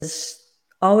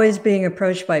always being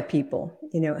approached by people.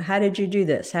 How did you do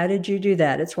this? How did you do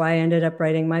that? It's why I ended up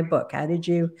writing my book. How did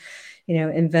you,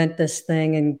 invent this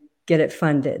thing and get it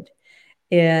funded?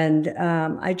 And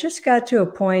I just got to a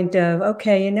point of,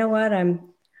 okay, you know what?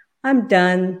 I'm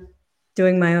done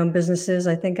doing my own businesses.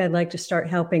 I think I'd like to start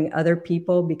helping other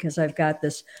people because I've got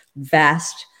this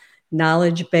vast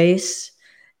knowledge base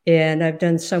and I've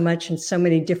done so much in so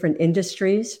many different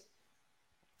industries.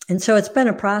 And so it's been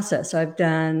a process. I've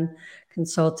done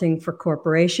consulting for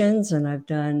corporations and I've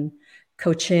done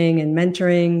coaching and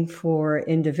mentoring for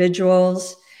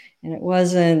individuals. And it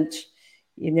wasn't,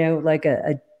 like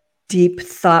a deep,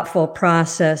 thoughtful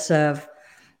process of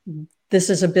this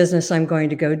is a business I'm going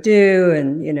to go do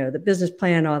and, the business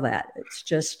plan, all that. It's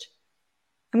just,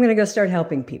 I'm going to go start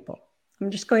helping people.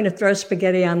 I'm just going to throw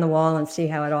spaghetti on the wall and see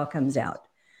how it all comes out.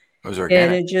 It was organic.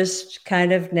 And it just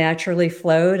kind of naturally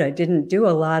flowed. I didn't do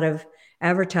a lot of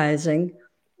advertising.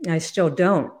 I still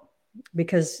don't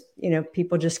because,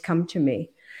 people just come to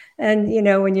me. And,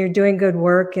 when you're doing good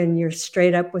work and you're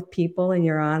straight up with people and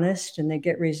you're honest and they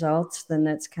get results, then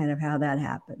that's kind of how that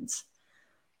happens.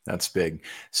 That's big.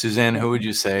 Suzanne, who would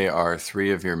you say are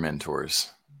three of your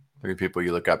mentors? Three people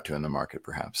you look up to in the market,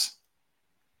 perhaps?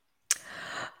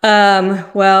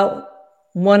 Well,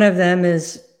 one of them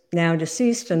is now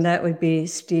deceased, and that would be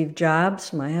Steve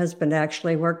Jobs. My husband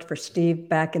actually worked for Steve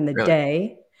back in the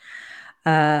day,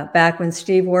 back when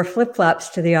Steve wore flip-flops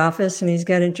to the office, and he's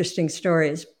got interesting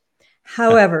stories.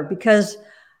 However, because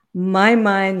my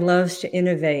mind loves to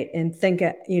innovate and think,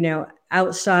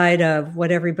 outside of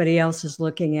what everybody else is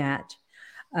looking at,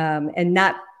 and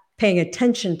not paying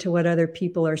attention to what other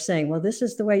people are saying. Well, this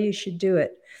is the way you should do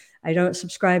it. I don't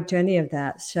subscribe to any of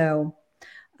that. So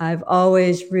I've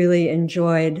always really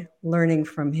enjoyed learning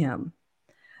from him.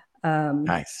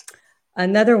 Nice.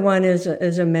 Another one is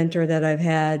a mentor that I've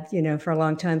had, for a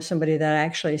long time, somebody that I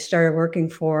actually started working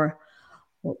for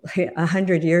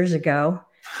 100 years ago.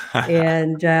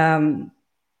 And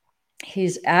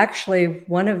he's actually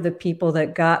one of the people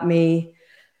that got me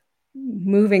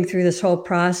moving through this whole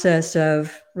process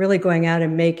of really going out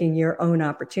and making your own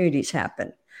opportunities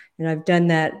happen. And I've done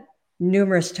that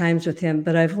numerous times with him,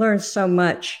 but I've learned so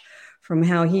much from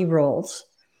how he rolls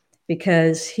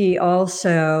because he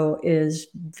also is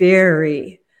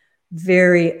very,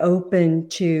 very open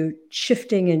to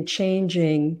shifting and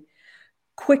changing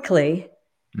quickly,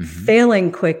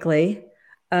 failing quickly.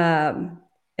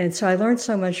 And so I learned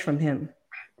so much from him.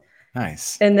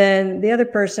 Nice. And then the other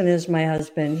person is my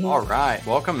husband. All right.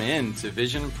 Welcome in to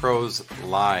Vision Pros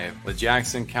Live with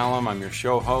Jackson Callum. I'm your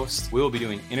show host. We will be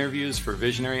doing interviews for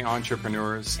visionary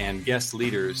entrepreneurs and guest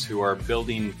leaders who are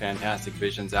building fantastic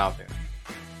visions out there.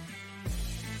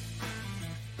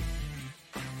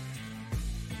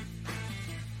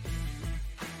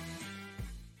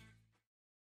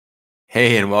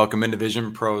 Hey, and welcome into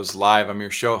Vision Pros Live. I'm your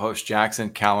show host, Jackson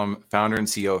Callum, founder and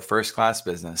CEO of First Class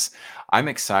Business. I'm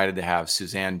excited to have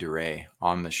Suzanne Duret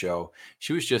on the show.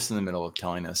 She was just in the middle of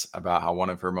telling us about how one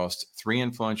of her most three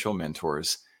influential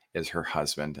mentors is her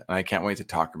husband. And I can't wait to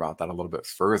talk about that a little bit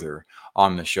further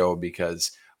on the show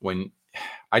because when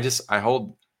I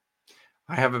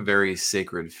have a very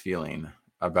sacred feeling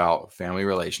about family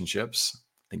relationships.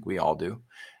 I think we all do.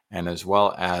 And as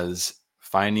well as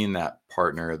finding that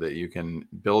partner that you can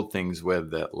build things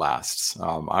with that lasts.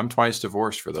 I'm twice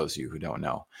divorced for those of you who don't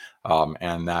know.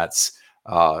 And that's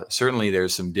certainly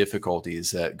there's some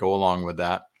difficulties that go along with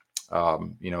that.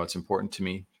 It's important to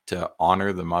me to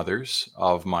honor the mothers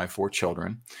of my four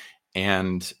children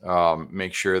and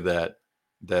make sure that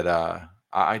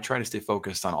I try to stay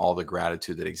focused on all the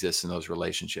gratitude that exists in those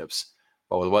relationships.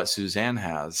 But with what Suzanne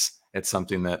has, it's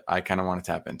something that I kind of want to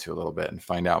tap into a little bit and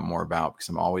find out more about because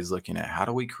I'm always looking at how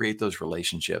do we create those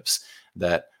relationships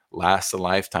that last a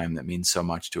lifetime that means so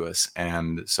much to us.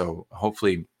 And so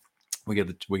hopefully we get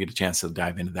a chance to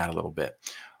dive into that a little bit.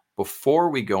 Before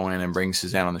we go in and bring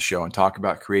Suzanne on the show and talk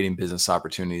about creating business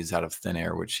opportunities out of thin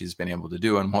air, which she's been able to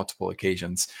do on multiple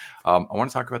occasions, I want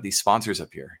to talk about these sponsors up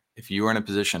here. If you are in a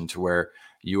position to where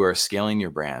you are scaling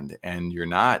your brand and you're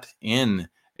not in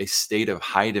a state of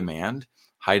high demand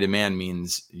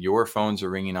means your phones are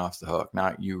ringing off the hook,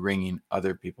 not you ringing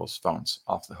other people's phones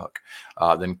off the hook.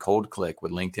 Then cold click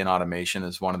with LinkedIn automation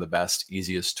is one of the best,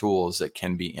 easiest tools that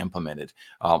can be implemented.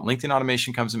 LinkedIn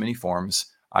automation comes in many forms.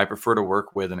 I prefer to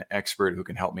work with an expert who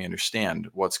can help me understand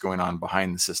what's going on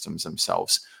behind the systems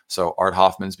themselves. So Art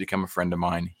Hoffman's become a friend of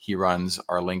mine. He runs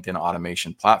our LinkedIn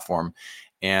automation platform.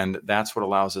 And that's what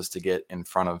allows us to get in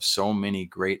front of so many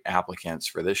great applicants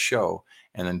for this show.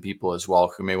 And then people as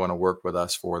well who may want to work with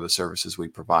us for the services we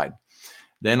provide.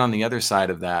 Then on the other side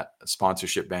of that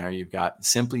sponsorship banner, you've got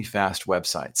Simply Fast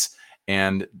websites.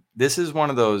 And this is one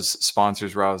of those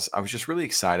sponsors where I was just really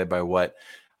excited by what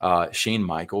Shane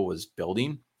Michael was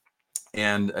building.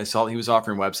 And I saw he was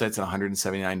offering websites at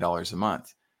 $179 a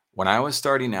month. When I was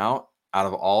starting out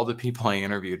of all the people I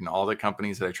interviewed and all the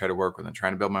companies that I try to work with and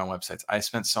trying to build my own websites, I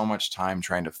spent so much time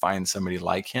trying to find somebody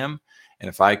like him. And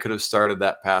if I could have started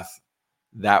that path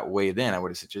that way, then I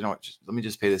would have said, you know what, let me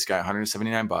just pay this guy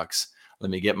 179 bucks. Let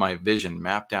me get my vision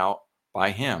mapped out by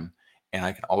him. And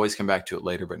I can always come back to it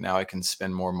later, but now I can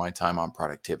spend more of my time on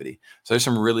productivity. So there's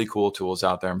some really cool tools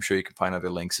out there. I'm sure you can find other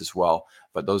links as well,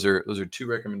 but those are two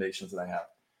recommendations that I have.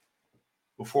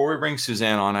 Before we bring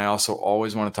Suzanne on, I also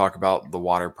always want to talk about the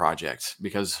water project,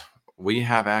 because we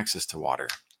have access to water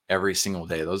every single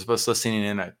day. Those of us listening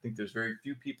in, I think there's very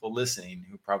few people listening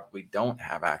who probably don't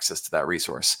have access to that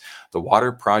resource. The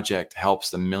Water Project helps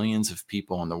the millions of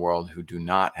people in the world who do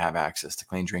not have access to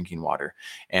clean drinking water.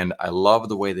 And I love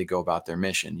the way they go about their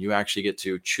mission. You actually get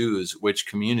to choose which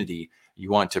community you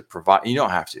want to provide. You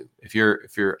don't have to. If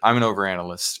you're, I'm an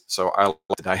overanalyst, so I like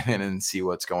to dive in and see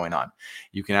what's going on.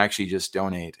 You can actually just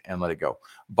donate and let it go.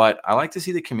 But I like to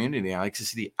see the community. I like to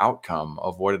see the outcome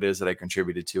of what it is that I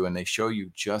contributed to. And they show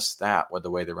you just that with the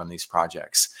way they run these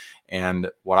projects. And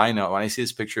what I know, when I see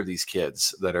this picture of these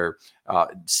kids that are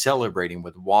celebrating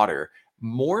with water,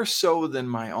 more so than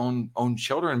my own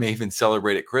children may even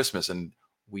celebrate at Christmas. And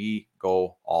we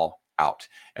go all out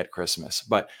at Christmas.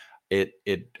 But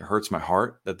it hurts my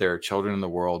heart that there are children in the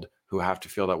world who have to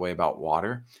feel that way about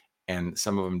water. And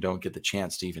some of them don't get the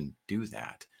chance to even do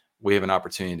that. We have an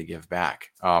opportunity to give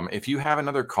back. If you have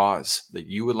another cause that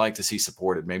you would like to see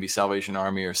supported, maybe Salvation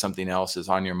Army or something else is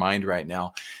on your mind right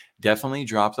now, definitely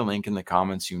drop the link in the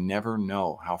comments. You never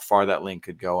know how far that link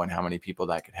could go and how many people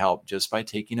that could help just by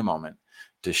taking a moment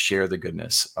to share the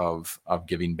goodness of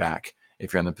giving back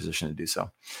if you're in the position to do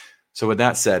so. So with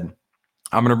that said,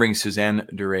 I'm going to bring Suzanne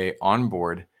Duret on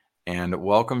board, and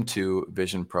welcome to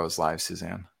Vision Pros Live,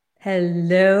 Suzanne.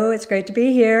 Hello, it's great to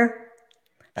be here.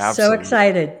 Absolutely. So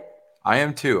excited. I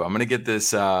am too. I'm going to get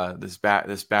this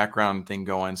background thing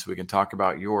going so we can talk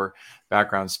about your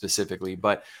background specifically.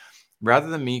 But rather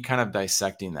than me kind of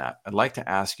dissecting that, I'd like to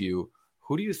ask you,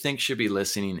 who do you think should be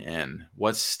listening in?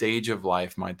 What stage of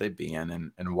life might they be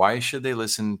in, and why should they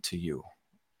listen to you?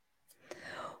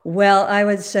 Well, I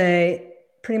would say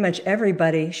pretty much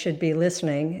everybody should be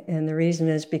listening. And the reason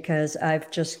is because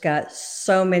I've just got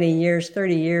so many years,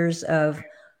 30 years of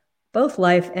both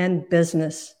life and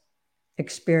business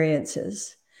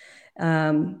experiences.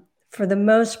 For the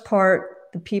most part,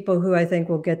 the people who I think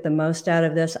will get the most out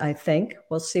of this, I think,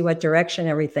 we'll see what direction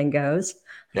everything goes.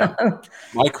 Yeah.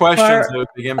 My questions have a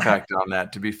big impact on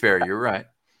that, to be fair. You're right.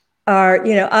 Are,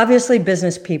 obviously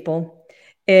business people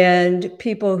and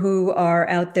people who are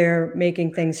out there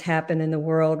making things happen in the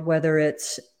world, whether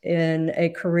it's in a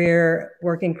career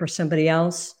working for somebody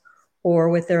else or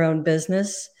with their own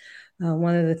business.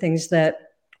 One of the things that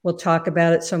we'll talk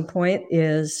about at some point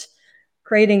is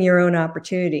creating your own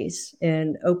opportunities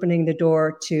and opening the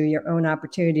door to your own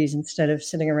opportunities instead of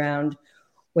sitting around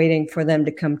waiting for them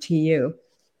to come to you.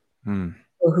 People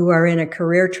who are in a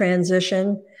career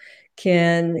transition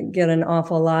can get an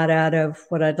awful lot out of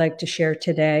what I'd like to share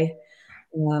today.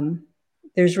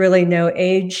 There's really no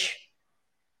age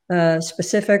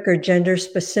specific or gender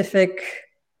specific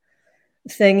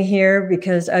thing here,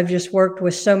 because I've just worked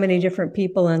with so many different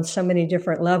people on so many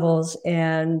different levels.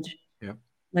 And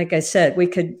like I said, we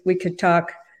could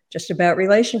talk just about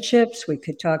relationships. We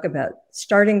could talk about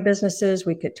starting businesses.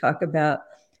 We could talk about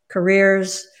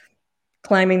careers,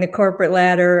 climbing the corporate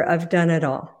ladder. I've done it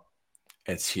all.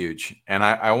 It's huge. And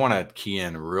I want to key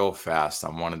in real fast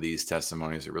on one of these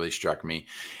testimonies that really struck me.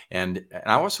 And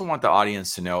I also want the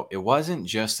audience to know it wasn't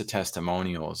just the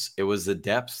testimonials. It was the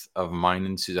depth of mine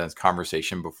and Suzanne's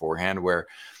conversation beforehand, where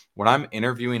when I'm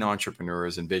interviewing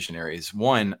entrepreneurs and visionaries,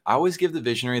 one, I always give the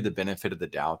visionary the benefit of the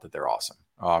doubt that they're awesome.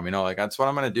 Like that's what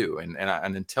I'm going to do. And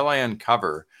until I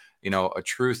uncover, a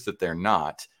truth that they're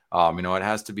not, it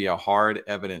has to be a hard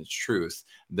evidence truth,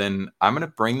 then I'm going to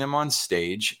bring them on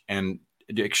stage and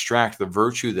extract the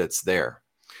virtue that's there.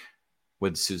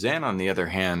 With Suzanne, on the other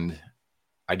hand,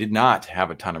 I did not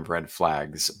have a ton of red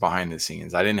flags behind the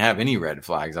scenes. I didn't have any red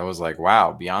flags. I was like,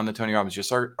 wow, beyond the Tony Robbins,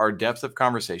 just our depth of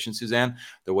conversation, Suzanne,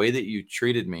 the way that you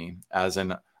treated me as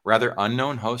an rather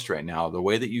unknown host right now, the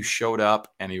way that you showed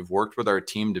up and you've worked with our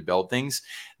team to build things,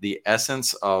 the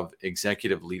essence of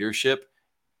executive leadership,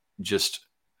 just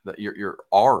your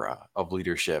aura of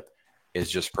leadership is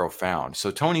just profound.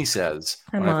 So Tony says,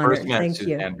 when I first met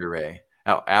Suzanne Duret,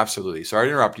 Oh, absolutely. Sorry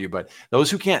to interrupt you, but those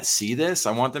who can't see this,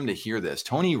 I want them to hear this.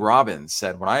 Tony Robbins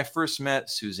said, when I first met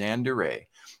Suzanne Duret,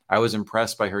 I was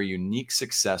impressed by her unique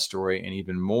success story and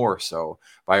even more so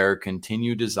by her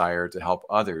continued desire to help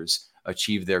others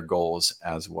achieve their goals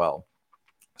as well.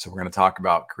 So we're going to talk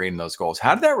about creating those goals.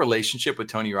 How did that relationship with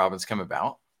Tony Robbins come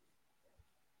about?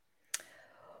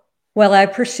 Well, I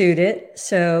pursued it.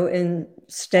 So in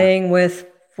staying with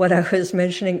what I was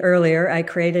mentioning earlier, I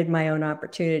created my own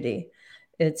opportunity.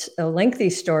 It's a lengthy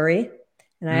story,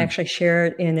 and I actually share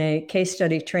it in a case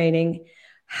study training.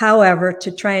 However,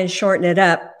 to try and shorten it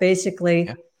up,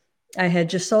 basically, I had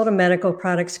just sold a medical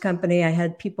products company. I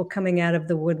had people coming out of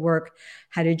the woodwork.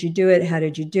 How did you do it? How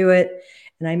did you do it?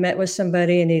 And I met with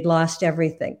somebody, and he'd lost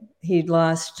everything. He'd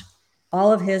lost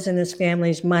all of his and his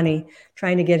family's money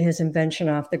trying to get his invention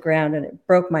off the ground, and it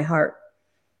broke my heart.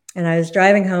 And I was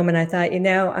driving home, and I thought,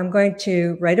 I'm going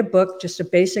to write a book, just a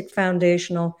basic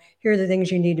foundational, here are the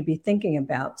things you need to be thinking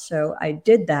about. So I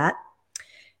did that.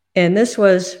 And this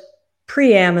was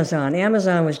pre-Amazon.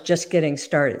 Amazon was just getting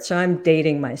started. So I'm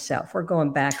dating myself. We're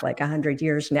going back like 100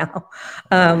 years now.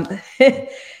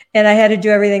 And I had to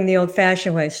do everything the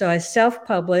old-fashioned way. So I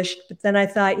self-published, but then I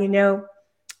thought,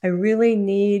 I really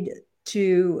need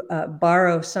to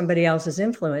borrow somebody else's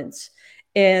influence.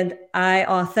 And I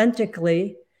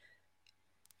authentically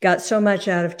got so much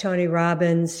out of Tony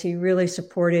Robbins. He really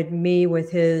supported me with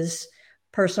his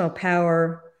personal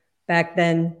power, back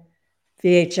then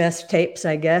VHS tapes,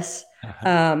 I guess,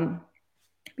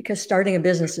 because starting a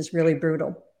business is really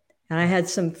brutal. And I had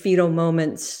some fetal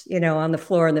moments, on the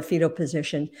floor in the fetal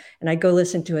position, and I'd go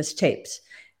listen to his tapes.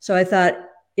 So I thought,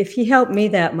 if he helped me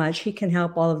that much, he can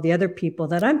help all of the other people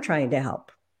that I'm trying to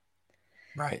help.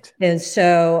 Right. And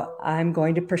so I'm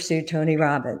going to pursue Tony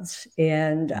Robbins.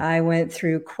 And I went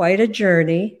through quite a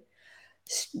journey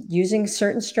using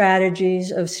certain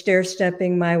strategies of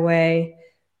stair-stepping my way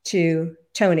to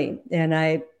Tony. And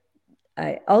I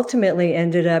ultimately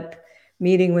ended up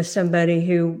meeting with somebody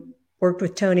who worked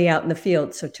with Tony out in the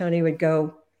field. So Tony would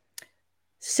go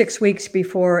 6 weeks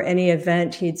before any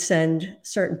event, he'd send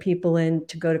certain people in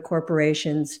to go to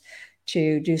corporations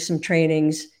to do some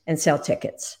trainings and sell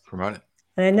tickets. Promote it.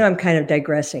 And I know I'm kind of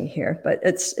digressing here, but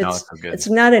it's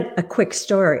not a quick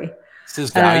story. This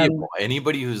is valuable.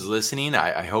 Anybody who's listening,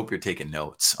 I hope you're taking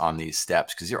notes on these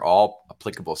steps, because they're all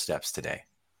applicable steps today.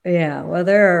 Yeah, well,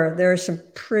 there are some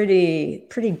pretty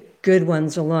good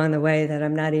ones along the way that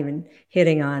I'm not even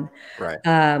hitting on. Right.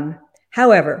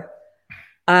 However,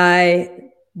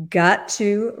 I got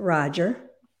to Roger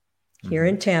here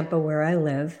in Tampa, where I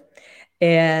live,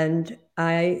 and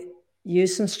I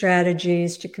used some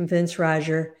strategies to convince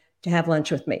Roger to have lunch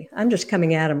with me. I'm just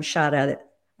coming at him shot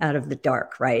out of the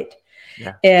dark, right?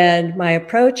 Yeah. And my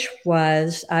approach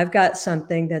was, I've got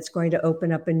something that's going to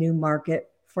open up a new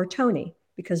market for Tony.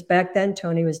 Because back then,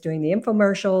 Tony was doing the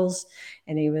infomercials,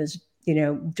 and he was,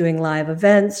 doing live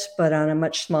events, but on a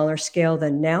much smaller scale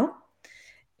than now.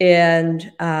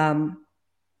 And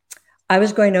I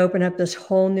was going to open up this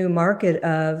whole new market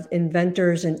of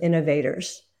inventors and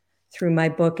innovators through my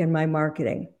book and my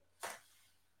marketing.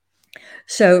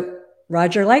 So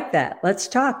Roger liked that. Let's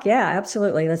talk. Yeah,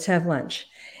 absolutely. Let's have lunch.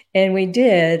 And we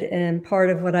did. And part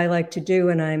of what I like to do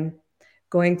when I'm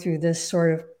going through this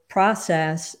sort of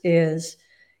process is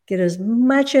get as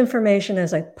much information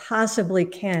as I possibly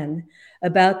can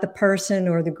about the person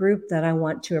or the group that I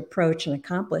want to approach and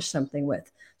accomplish something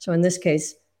with. So in this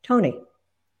case, Tony.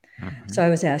 So I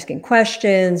was asking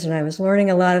questions, and I was learning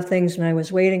a lot of things, and I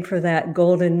was waiting for that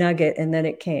golden nugget, and then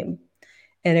it came.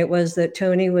 And it was that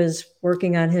Tony was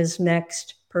working on his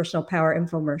next personal power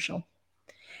infomercial.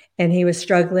 And he was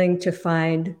struggling to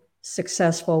find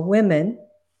successful women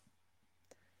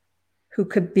who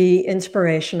could be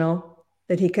inspirational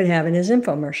that he could have in his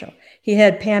infomercial. He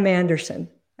had Pam Anderson.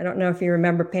 I don't know if you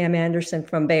remember Pam Anderson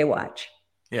from Baywatch.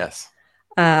 Yes.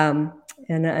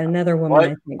 And another woman, What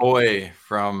I think. Boy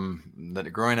from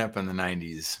growing up in the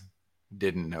 90s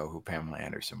didn't know who Pamela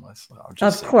Anderson was.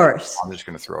 Of course. I'm just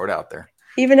going to throw it out there.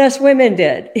 Even us women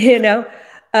did,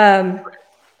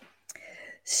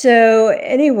 So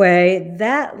anyway,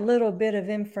 that little bit of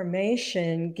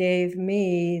information gave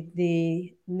me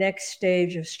the next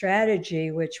stage of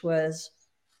strategy, which was,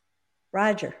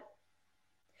 Roger,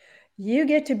 you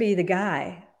get to be the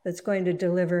guy that's going to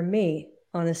deliver me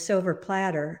on a silver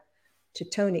platter to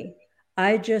Tony.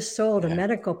 I just sold a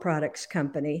medical products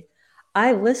company.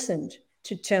 I listened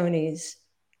to Tony's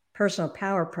personal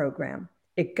power program.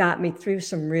 It got me through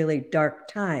some really dark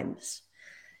times.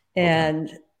 And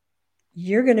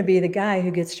you're going to be the guy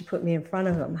who gets to put me in front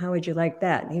of him. How would you like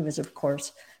that? And he was, of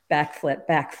course,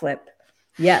 backflip.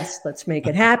 Yes, let's make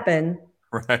it happen.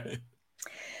 Right.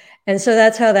 And so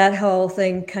that's how that whole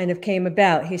thing kind of came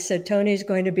about. He said, Tony's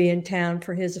going to be in town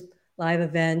for his live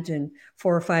event in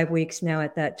 4 or 5 weeks now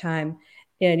at that time.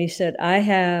 And he said, I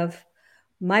have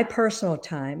my personal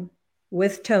time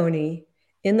with Tony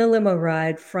in the limo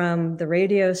ride from the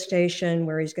radio station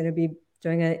where he's going to be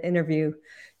doing an interview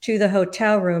to the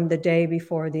hotel room the day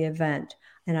before the event.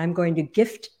 And I'm going to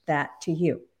gift that to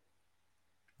you.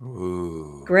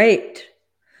 Ooh. Great.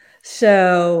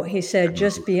 So he said,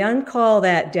 just be on call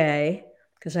that day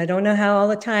because I don't know how all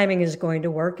the timing is going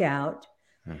to work out.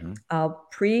 Mm-hmm. I'll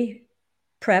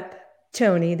prep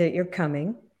Tony that you're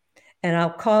coming, and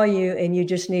I'll call you, and you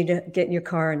just need to get in your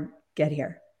car and get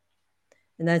here.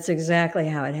 And that's exactly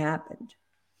how it happened.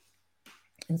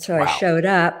 And so I showed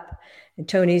up, and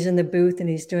Tony's in the booth, and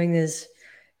he's doing his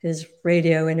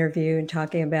radio interview and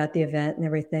talking about the event and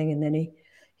everything. And then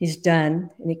he's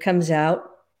done, and he comes out,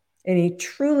 and he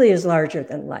truly is larger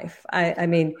than life. I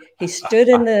mean, he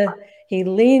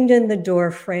leaned in the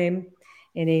door frame,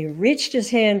 and he reached his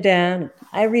hand down.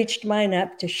 I reached mine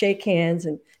up to shake hands,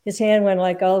 and his hand went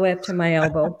like all the way up to my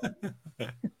elbow.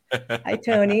 Hi,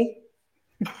 Tony.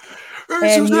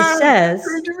 And he says,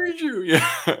 great to meet you. Yeah.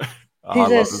 He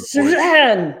says,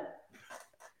 Suzanne,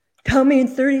 tell me in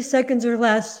 30 seconds or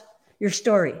less your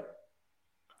story.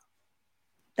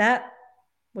 That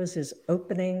was his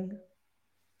opening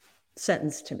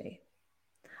sentence to me.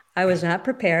 I was not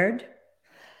prepared.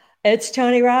 It's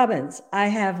Tony Robbins. I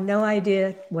have no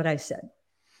idea what I said.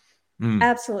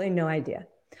 Absolutely no idea.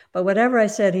 But whatever I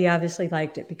said, he obviously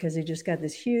liked it because he just got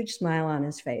this huge smile on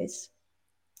his face.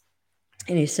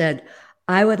 And he said,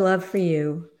 I would love for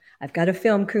you, I've got a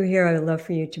film crew here, I would love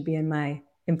for you to be in my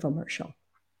infomercial.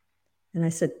 And I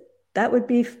said, that would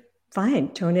be fine,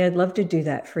 Tony, I'd love to do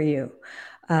that for you.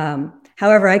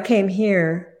 However, I came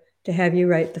here to have you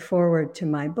write the foreword to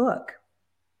my book.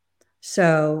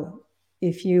 So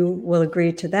if you will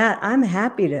agree to that, I'm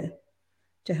happy to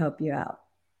help you out.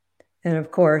 And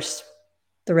of course,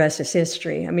 the rest is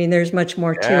history. I mean, there's much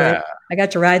more to it. I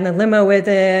got to ride in the limo with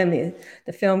him.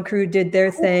 The film crew did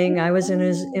their thing. I was in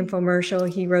his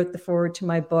infomercial. He wrote the foreword to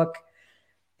my book.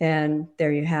 And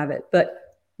there you have it.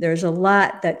 But there's a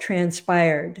lot that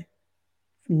transpired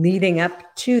leading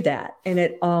up to that. And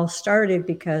it all started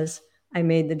because I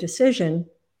made the decision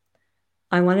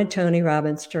I wanted Tony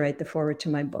Robbins to write the foreword to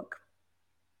my book.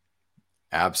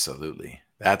 Absolutely.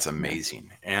 That's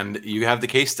amazing. And you have the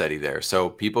case study there. So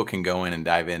people can go in and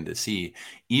dive in to see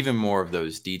even more of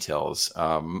those details.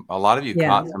 A lot of you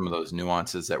caught some of those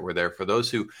nuances that were there. For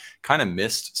those who kind of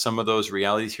missed some of those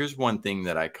realities, here's one thing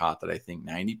that I caught that I think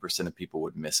 90% of people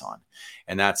would miss on.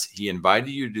 And that's he invited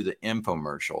you to do the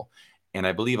infomercial. And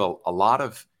I believe a lot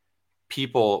of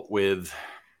people with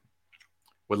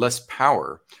less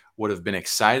power would have been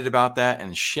excited about that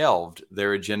and shelved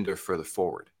their agenda for the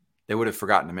forward. They would have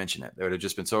forgotten to mention it. They would have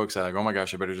just been so excited, like, oh my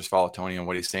gosh, I better just follow Tony on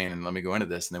what he's saying and let me go into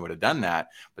this. And they would have done that,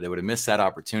 but they would have missed that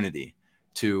opportunity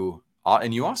to,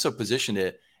 and you also positioned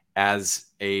it as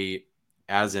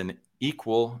an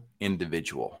equal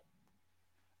individual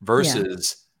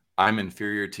versus I'm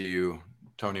inferior to you,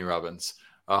 Tony Robbins.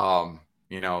 I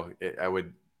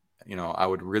would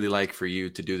really like for you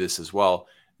to do this as well.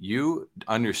 You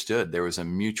understood there was a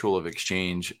mutual of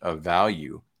exchange of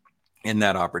value in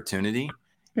that opportunity.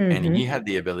 And he had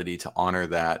the ability to honor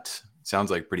that,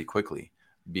 sounds like pretty quickly,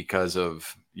 because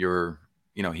of your,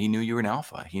 he knew you were an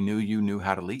alpha. He knew you knew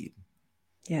how to lead.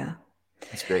 Yeah.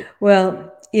 That's great.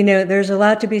 Well, there's a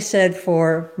lot to be said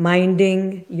for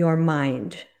minding your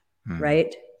mind,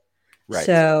 right? Right.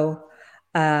 So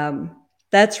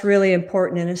that's really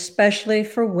important. And especially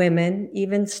for women,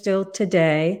 even still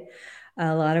today,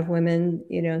 a lot of women,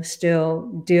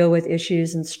 still deal with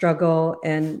issues and struggle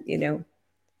and,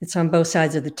 it's on both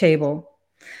sides of the table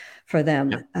for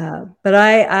them. Yep. But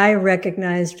I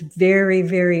recognized very,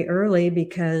 very early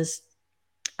because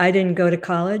I didn't go to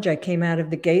college. I came out of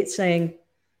the gate saying,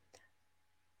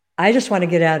 I just want to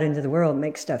get out into the world and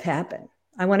make stuff happen.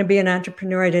 I want to be an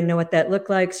entrepreneur. I didn't know what that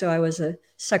looked like. So I was a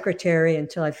secretary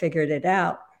until I figured it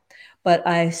out. But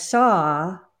I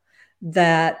saw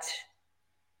that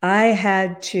I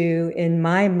had to, in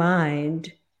my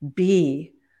mind,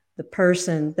 be the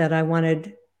person that I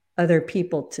wanted other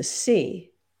people to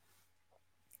see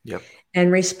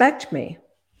and respect me.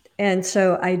 And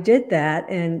so I did that,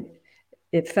 and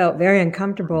it felt very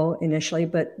uncomfortable initially,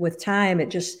 but with time, it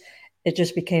just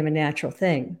became a natural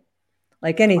thing,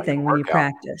 like anything when you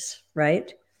practice,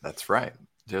 right? That's right.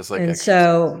 Just like exercise.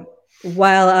 So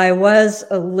while I was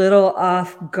a little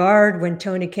off guard when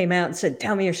Tony came out and said,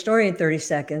 tell me your story in 30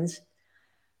 seconds,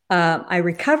 I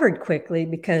recovered quickly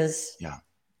because,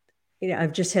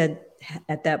 I've just had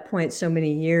at that point, so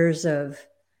many years of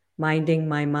minding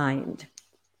my mind.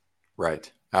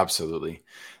 Right. Absolutely.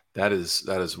 That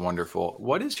is wonderful.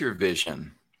 What is your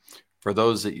vision for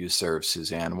those that you serve,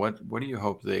 Suzanne? What do you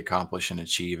hope they accomplish and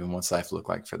achieve, and what's life look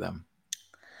like for them?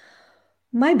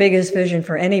 My biggest vision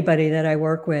for anybody that I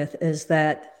work with is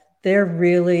that they're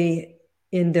really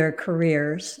in their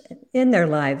careers, in their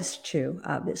lives too,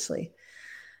 obviously.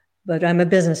 But I'm a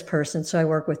business person, so I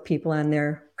work with people on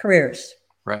their careers,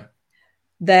 Right.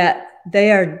 that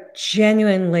they are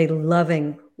genuinely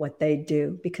loving what they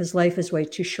do, because life is way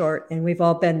too short, and we've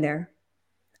all been there.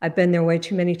 I've been there way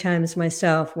too many times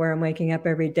myself, where I'm waking up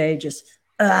every day just,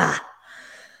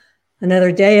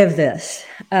 another day of this.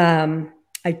 I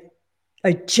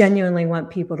I genuinely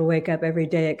want people to wake up every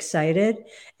day excited,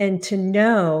 and to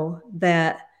know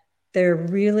that there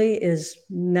really is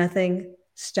nothing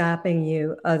stopping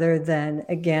you other than,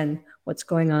 again, what's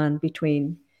going on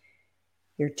between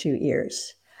your two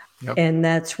ears. Yep. And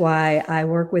that's why I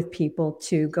work with people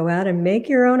to go out and make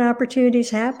your own opportunities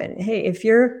happen. Hey, if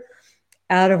you're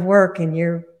out of work and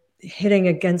you're hitting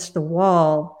against the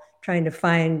wall trying to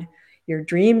find your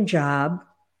dream job,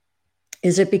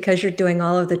 is it because you're doing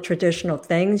all of the traditional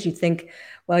things? You think,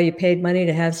 well, you paid money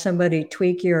to have somebody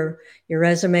tweak your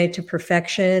resume to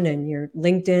perfection, and your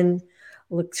LinkedIn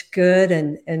looks good,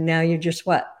 and now you're just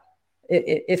what?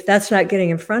 If that's not getting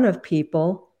in front of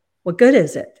people, what good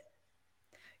is it?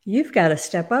 You've got to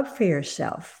step up for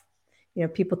yourself.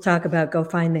 People talk about go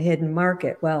find the hidden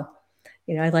market. Well,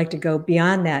 I'd like to go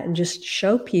beyond that and just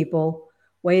show people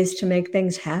ways to make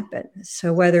things happen.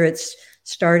 So whether it's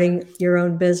starting your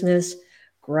own business,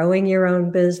 growing your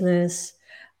own business,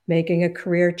 making a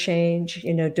career change,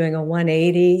 doing a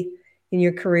 180 in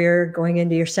your career, going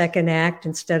into your second act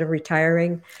instead of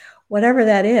retiring, whatever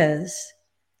that is,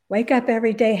 wake up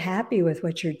every day happy with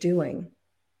what you're doing.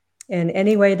 And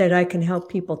any way that I can help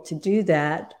people to do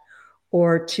that,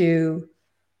 or to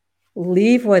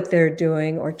leave what they're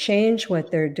doing or change what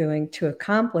they're doing to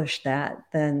accomplish that,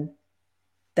 then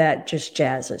that just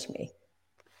jazzes me.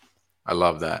 I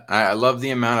love that. I love the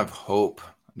amount of hope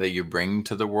that you bring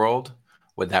to the world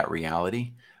with that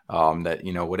reality. That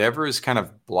whatever is kind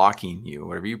of blocking you,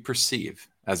 whatever you perceive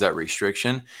as that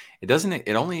restriction, it doesn't.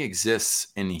 It only exists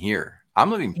in here.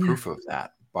 I'm living Yeah. proof of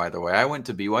that. By the way, I went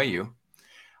to BYU.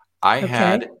 I Okay.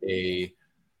 had a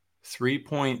 3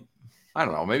 point, I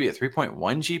don't know, maybe a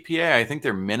 3.1 GPA. I think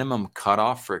their minimum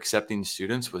cutoff for accepting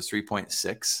students was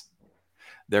 3.6.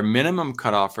 Their minimum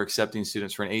cutoff for accepting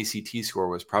students for an ACT score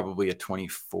was probably a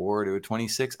 24 to a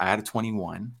 26. I had a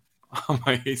 21 on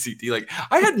my ACT. Like,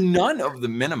 I had none of the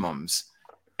minimums,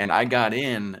 and I got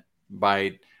in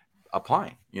by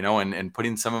applying, and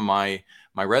putting some of my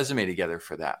resume together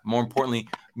for that. More importantly,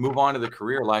 move on to the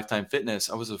career, Lifetime Fitness.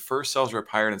 I was the first sales rep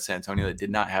hired in San Antonio that did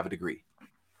not have a degree.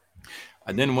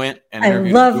 I then went and I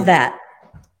interviewed at love Google. that.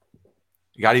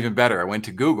 It got even better. I went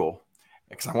to Google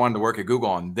because I wanted to work at Google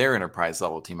on their enterprise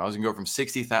level team. I was going to go from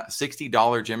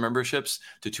 $60 gym memberships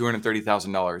to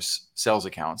 $230,000 sales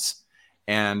accounts.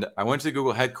 And I went to the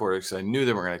Google headquarters because I knew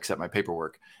they weren't going to accept my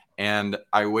paperwork. And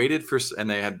I waited and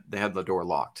they had the door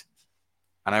locked.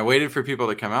 And I waited for people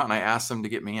to come out, and I asked them to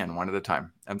get me in one at a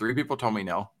time. And 3 people told me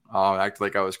no. I acted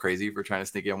like I was crazy for trying to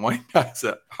sneak in. One guy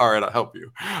said, all right, I'll help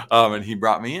you. And he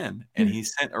brought me in, and he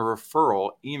sent a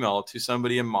referral email to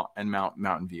somebody in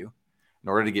Mountain View in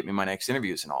order to get me my next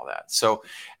interviews and all that. So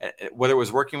whether it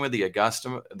was working with the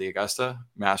Augusta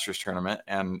Masters Tournament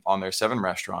and on their 7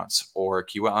 restaurants, or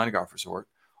Key West Island Golf Resort,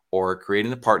 or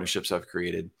creating the partnerships I've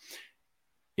created,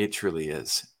 it truly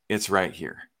is. It's right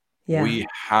here. Yeah. We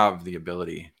have the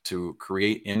ability to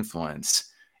create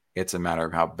influence. It's a matter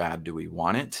of how bad do we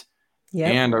want it?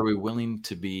 Yep. And are we willing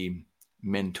to be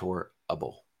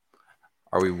mentorable?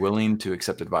 Are we willing to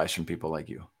accept advice from people like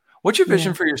you? What's your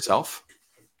vision for yourself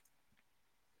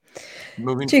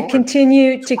moving To forward?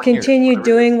 continue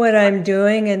doing what I'm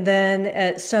doing, and then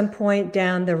at some point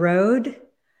down the road,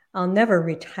 I'll never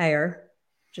retire.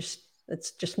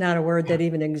 It's just not a word that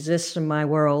even exists in my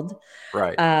world.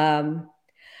 Right.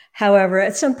 However,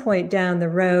 at some point down the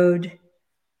road,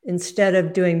 instead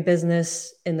of doing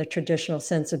business in the traditional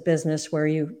sense of business, where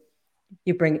you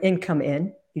bring income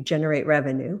in, you generate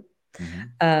revenue,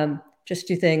 just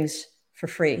do things for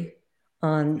free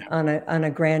on a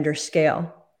grander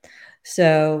scale.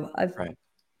 So I've, Right.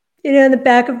 in the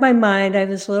back of my mind, I have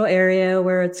this little area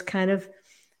where it's kind of,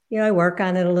 I work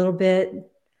on it a little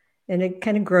bit, and it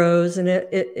kind of grows, and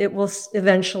it will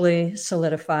eventually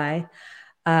solidify.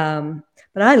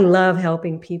 But I love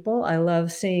helping people. I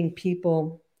love seeing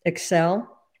people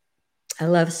excel. I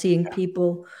love seeing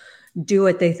people do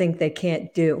what they think they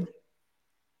can't do.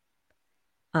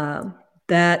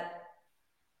 That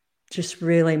just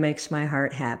really makes my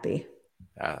heart happy.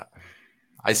 Uh,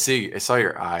 I saw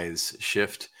your eyes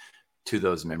shift to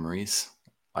those memories,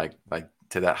 like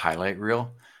to that highlight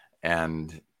reel.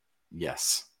 And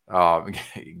yes,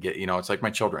 it's like my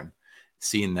children,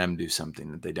 seeing them do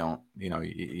something that they don't,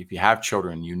 if you have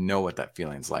children, what that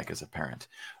feeling's like as a parent.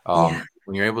 Yeah.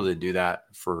 When you're able to do that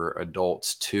for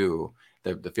adults too,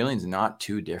 the feeling's not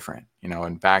too different.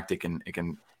 In fact, it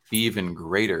can be even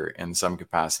greater in some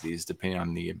capacities, depending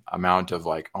on the amount of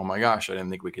like, oh my gosh, I didn't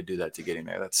think we could do that to getting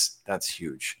there. That's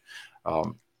huge.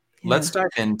 Um, Yeah. let's dive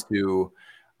into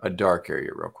a dark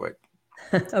area real quick.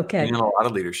 You Okay. know, a lot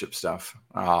of leadership stuff.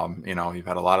 You've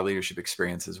had a lot of leadership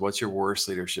experiences. What's your worst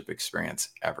leadership experience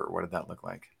ever? What did that look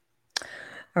like?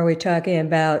 Are we talking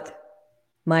about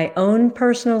my own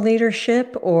personal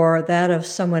leadership or that of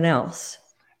someone else?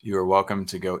 You are welcome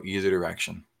to go either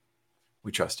direction.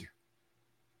 We trust you.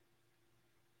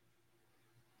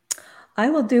 I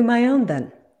will do my own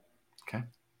then. Okay.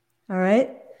 All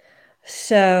right.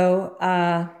 So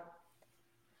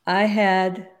I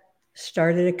had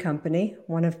started a company,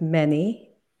 one of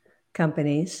many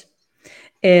companies,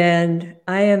 and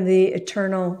I am the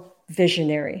eternal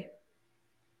visionary.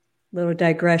 Little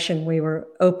digression, we were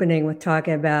opening with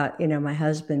talking about, my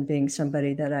husband being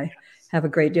somebody that I have a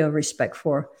great deal of respect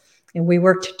for. And we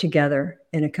worked together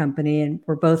in a company, and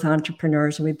we're both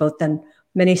entrepreneurs, and we both done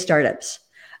many startups.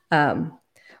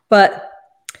 But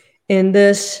in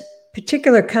this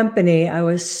particular company,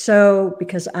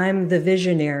 because I'm the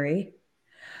visionary,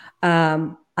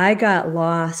 I got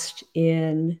lost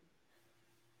in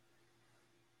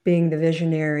being the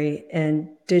visionary and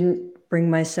didn't bring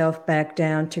myself back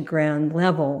down to ground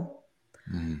level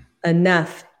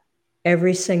enough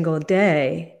every single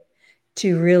day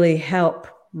to really help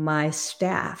my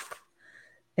staff.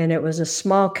 And it was a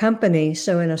small company.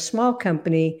 So in a small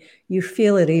company, you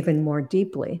feel it even more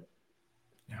deeply.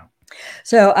 Yeah.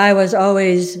 So I was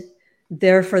always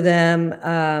there for them,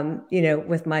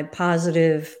 with my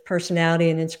positive personality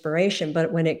and inspiration.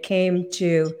 But when it came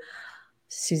to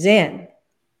Suzanne,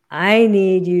 I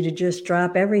need you to just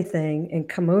drop everything and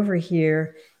come over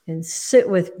here and sit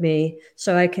with me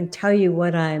so I can tell you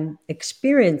what I'm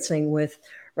experiencing with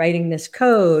writing this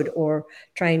code or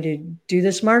trying to do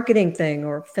this marketing thing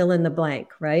or fill in the blank,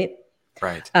 right?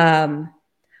 Right.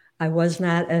 I was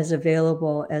not as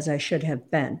available as I should have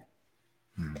been.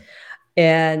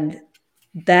 And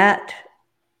that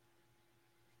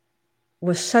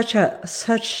was such a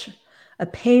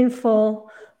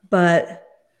painful but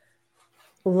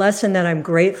lesson that I'm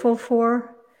grateful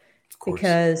for, Of course.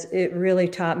 because it really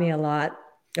taught me a lot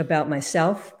about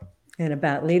myself and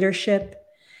about leadership.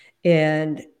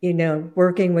 And,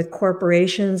 working with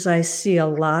corporations, I see a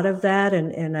lot of that.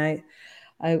 And I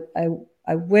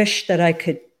wish that I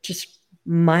could just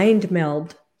mind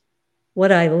meld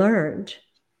what I learned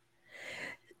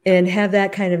and have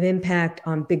that kind of impact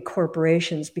on big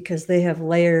corporations, because they have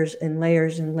layers and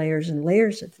layers and layers and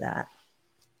layers of that.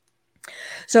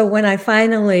 So when I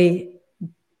finally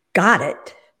got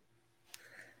it,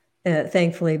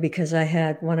 thankfully, because I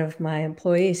had one of my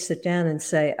employees sit down and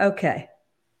say, okay,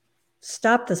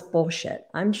 stop this bullshit.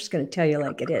 I'm just going to tell you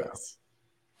like it is.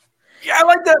 Yeah, I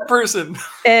like that person.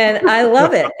 And I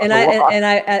love it. And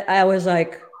I was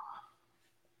like,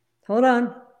 hold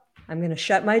on. I'm going to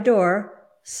shut my door,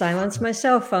 silence my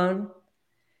cell phone,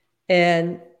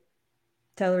 and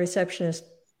tell the receptionist,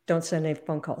 don't send any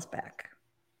phone calls back.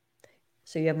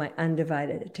 So you have my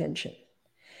undivided attention.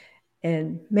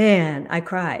 And man, I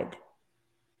cried.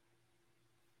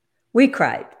 We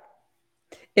cried.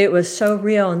 It was so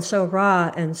real and so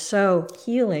raw and so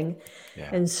healing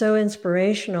and so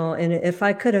inspirational. And if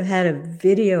I could have had a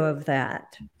video of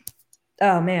that,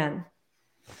 oh man,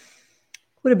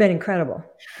 would have been incredible.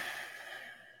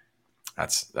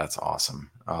 That's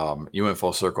awesome. You went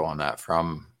full circle on that,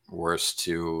 from worst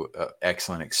to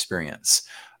excellent experience.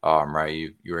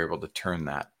 Right. You were able to turn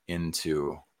that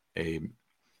into a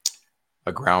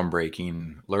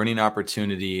groundbreaking learning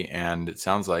opportunity. And it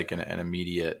sounds like an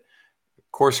immediate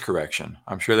course correction.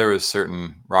 I'm sure there was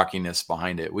certain rockiness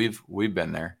behind it. We've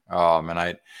been there.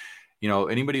 And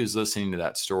anybody who's listening to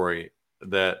that story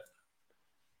that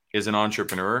is an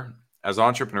entrepreneur, as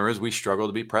entrepreneurs, we struggle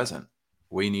to be present.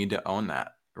 We need to own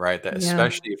that, right? That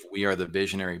especially if we are the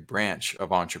visionary branch of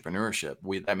entrepreneurship,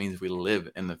 that means we live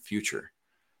in the future.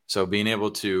 So being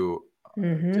able to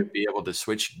be able to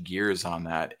switch gears on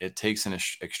that, it takes an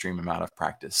extreme amount of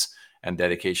practice and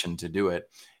dedication to do it.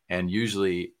 And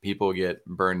usually people get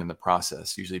burned in the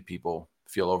process. Usually people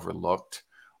feel overlooked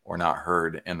or not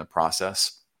heard in the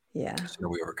process. Yeah. The sooner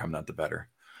we overcome that, the better.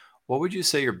 What would you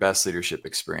say your best leadership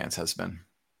experience has been?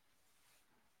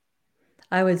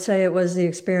 I would say it was the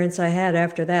experience I had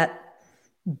after that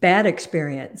bad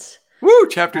experience. Woo,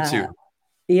 chapter 2.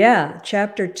 Yeah,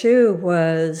 chapter 2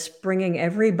 was bringing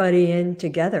everybody in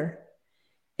together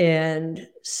and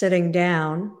sitting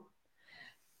down,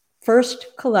 first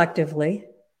collectively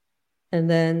and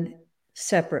then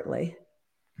separately,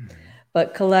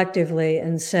 but collectively,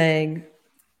 and saying,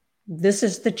 this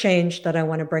is the change that I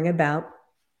want to bring about.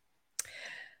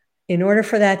 In order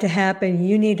for that to happen,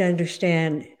 you need to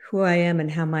understand who I am and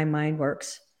how my mind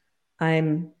works.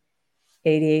 I'm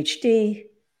ADHD.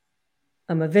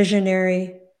 I'm a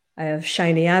visionary. I have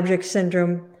shiny object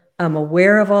syndrome. I'm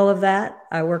aware of all of that.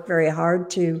 I work very hard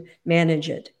to manage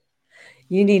it.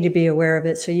 You need to be aware of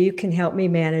it so you can help me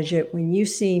manage it when you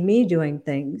see me doing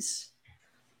things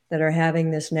that are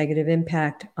having this negative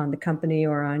impact on the company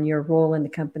or on your role in the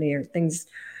company, or things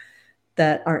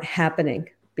that aren't happening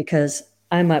because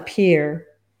I'm up here,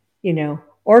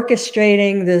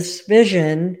 orchestrating this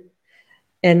vision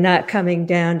and not coming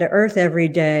down to earth every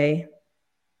day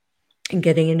and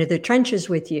getting into the trenches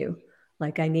with you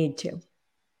like I need to.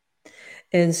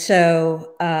 And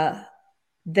so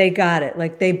they got it.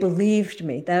 Like, they believed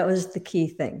me. That was the key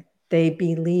thing. They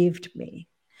believed me.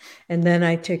 And then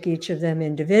I took each of them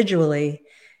individually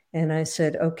and I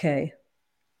said, okay,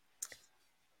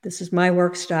 this is my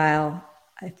work style.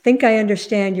 I think I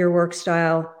understand your work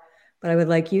style, but I would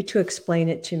like you to explain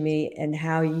it to me and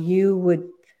how you would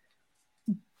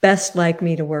best like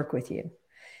me to work with you.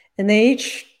 And they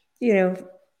each,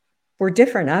 we're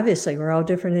different. Obviously, we're all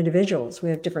different individuals. We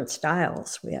have different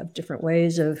styles. We have different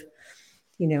ways of,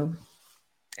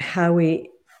 how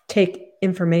we take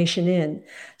information in.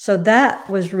 So that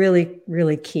was really,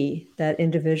 really key, that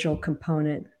individual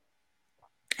component.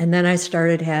 And then I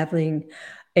started having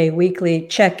a weekly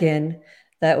check-in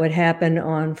that would happen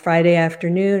on Friday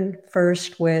afternoon,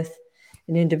 first with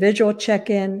an individual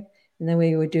check-in, and then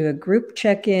we would do a group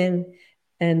check-in,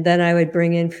 and then I would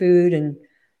bring in food and,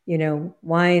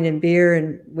 wine and beer,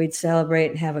 and we'd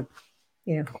celebrate and have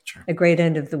a great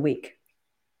end of the week.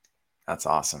 That's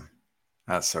awesome.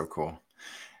 That's so cool.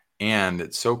 And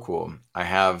it's so cool. I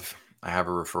have a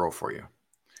referral for you.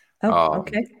 Oh,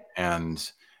 okay.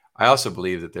 And I also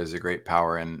believe that there's a great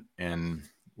power in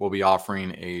we'll be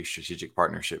offering a strategic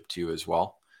partnership to you as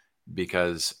well,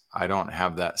 because I don't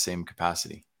have that same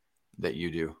capacity that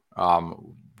you do.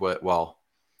 Well,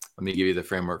 let me give you the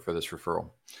framework for this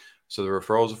referral. So the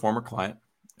referral is a former client.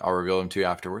 I'll reveal them to you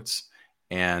afterwards.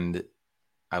 And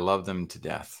I love them to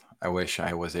death. I wish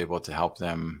I was able to help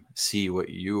them see what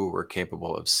you were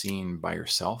capable of seeing by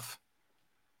yourself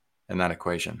in that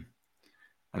equation.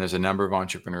 And there's a number of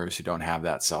entrepreneurs who don't have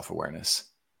that self-awareness,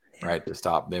 right? To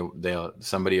stop.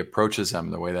 Somebody approaches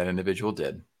them the way that individual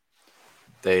did.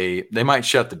 They might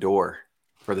shut the door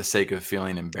for the sake of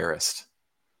feeling embarrassed,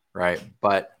 right?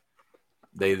 But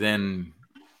they then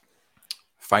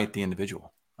fight the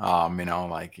individual.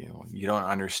 You don't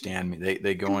understand me.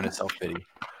 They go into self-pity,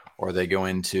 or they go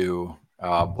into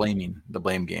blaming, the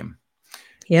blame game.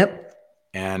 Yep.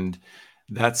 And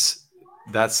that's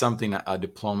something, a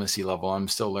diplomacy level I'm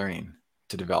still learning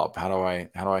to develop. How do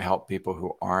I help people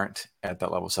who aren't at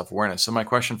that level of self-awareness? So my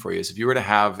question for you is, if you were to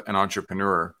have an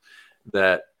entrepreneur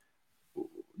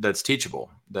that's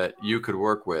teachable, that you could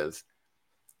work with,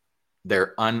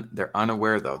 they're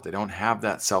unaware though, they don't have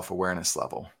that self-awareness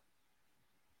level.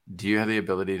 Do you have the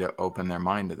ability to open their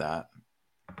mind to that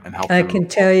and help them? I can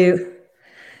tell you,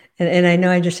 and I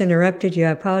know I just interrupted you.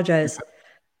 I apologize.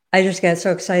 I just got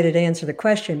so excited to answer the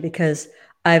question because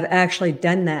I've actually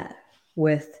done that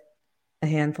with a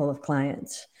handful of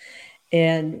clients.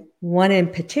 And one in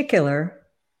particular,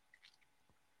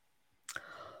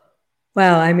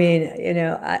 well, I mean,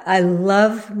 I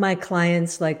love my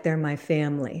clients like they're my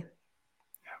family.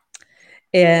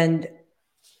 And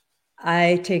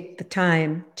I take the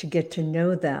time to get to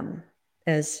know them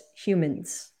as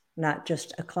humans, not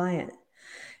just a client.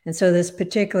 And so this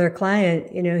particular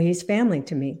client, he's family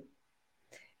to me.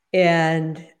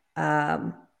 And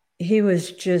he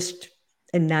was just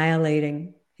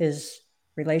annihilating his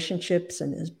relationships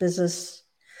and his business.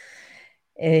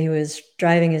 He was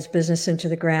driving his business into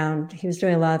the ground. He was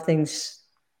doing a lot of things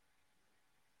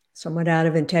somewhat out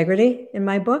of integrity in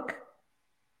my book.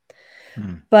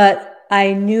 But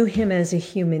I knew him as a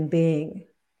human being,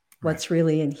 what's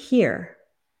really in here.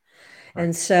 Right.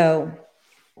 And so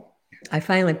I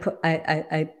finally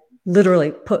I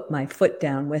literally put my foot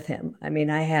down with him. I mean,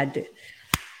 I had to,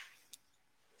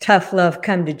 tough love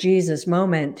come to Jesus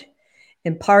moment.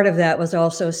 And part of that was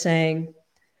also saying,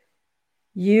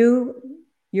 you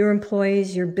your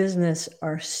employees, your business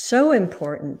are so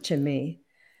important to me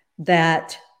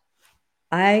that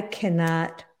I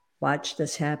cannot watch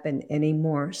this happen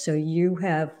anymore. So you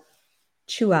have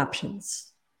two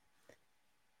options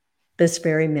this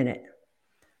very minute.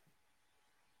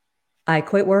 I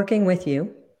quit working with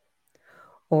you,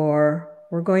 or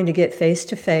we're going to get face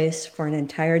to face for an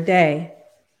entire day,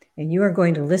 and you are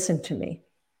going to listen to me.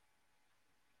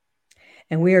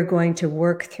 And we are going to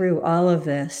work through all of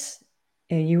this,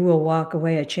 and you will walk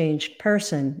away a changed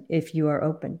person if you are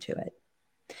open to it.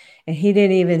 And he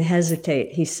didn't even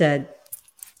hesitate. He said,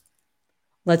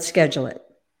 let's schedule it.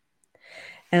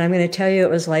 And I'm going to tell you, it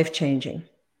was life-changing.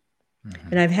 Mm-hmm.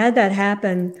 And I've had that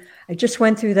happen. I just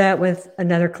went through that with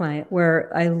another client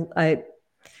where I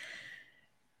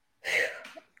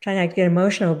try not to get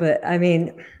emotional, but I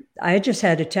mean, I just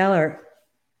had to tell her,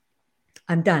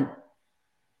 I'm done.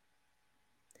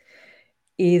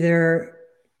 Either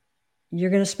you're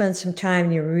going to spend some time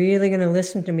and you're really going to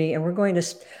listen to me, and we're going to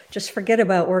just forget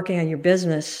about working on your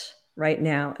business right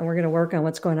now, and we're going to work on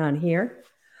what's going on here,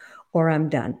 or I'm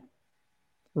done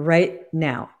right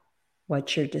now.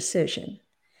 What's your decision?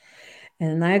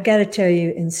 And I've got to tell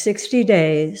you, in 60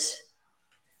 days,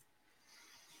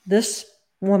 this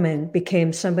woman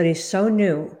became somebody so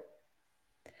new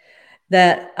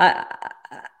that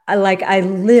I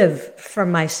live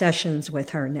from my sessions with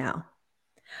her now.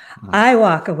 I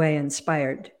walk away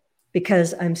inspired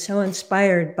because I'm so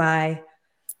inspired by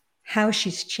how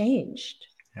she's changed.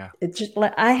 Yeah. It's just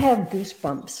like I have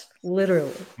goosebumps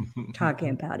literally talking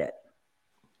about it.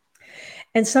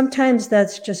 And sometimes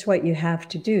that's just what you have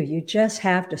to do. You just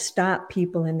have to stop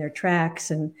people in their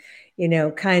tracks and,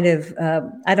 kind of,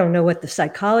 I don't know what the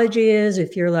psychology is.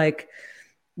 If you're like,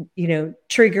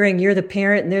 triggering, you're the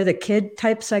parent and they're the kid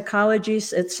type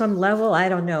psychologies at some level. I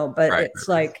don't know, but it's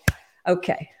like,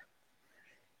 okay,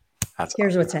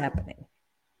 here's what's happening.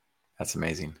 That's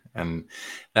amazing. And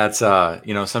that's,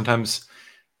 sometimes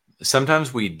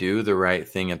we do the right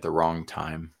thing at the wrong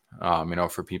time,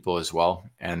 for people as well.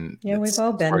 And yeah, we've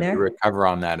all been there. To recover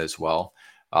on that as well.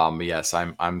 But yes,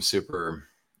 I'm super,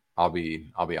 I'll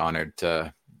be honored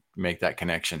to make that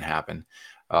connection happen.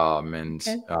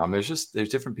 There's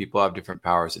different people have different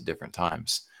powers at different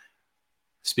times.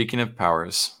 Speaking of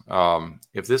powers,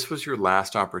 if this was your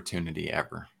last opportunity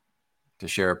ever to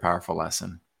share a powerful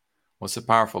lesson, what's a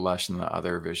powerful lesson that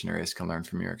other visionaries can learn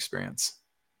from your experience?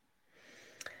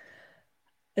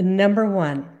 Number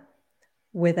one,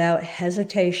 without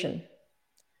hesitation,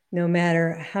 no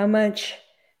matter how much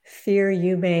fear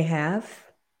you may have,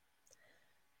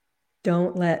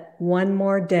 don't let one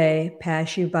more day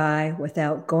pass you by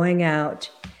without going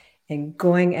out and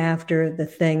going after the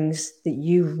things that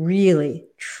you really,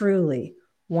 truly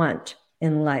want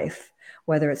in life,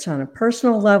 whether it's on a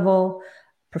personal level,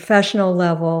 professional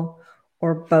level,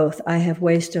 or both. I have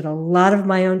wasted a lot of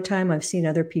my own time. I've seen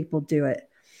other people do it.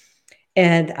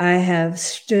 And I have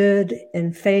stood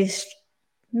and faced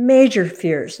major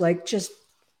fears, like just,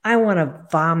 I want to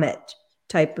vomit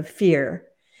type of fear,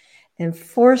 and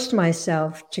forced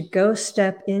myself to go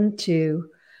step into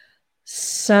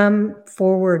some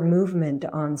forward movement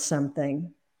on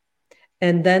something,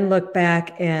 and then look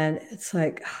back and it's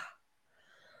like,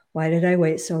 why did I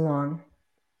wait so long?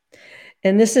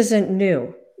 And this isn't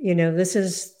new. This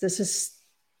is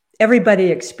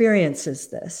everybody experiences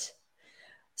this.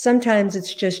 Sometimes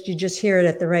it's just, you just hear it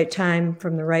at the right time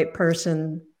from the right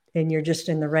person, and you're just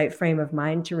in the right frame of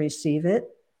mind to receive it.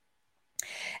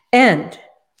 And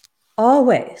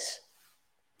always,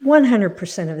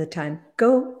 100% of the time,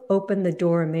 go open the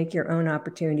door and make your own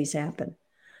opportunities happen.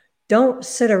 Don't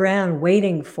sit around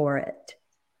waiting for it.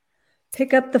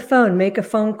 Pick up the phone, make a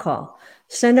phone call,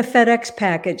 send a FedEx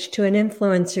package to an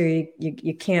influencer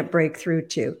you can't break through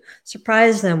to.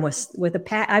 Surprise them with a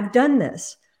pack. I've done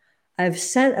this. I've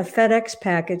sent a FedEx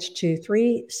package to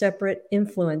 3 separate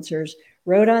influencers,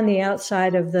 wrote on the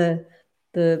outside of the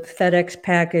FedEx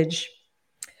package,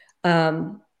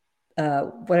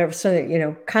 whatever,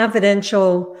 so,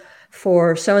 confidential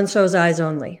for so-and-so's eyes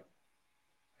only.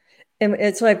 And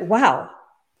it's like, wow,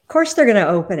 of course they're going to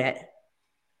open it.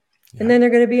 Yeah. And then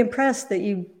they're going to be impressed that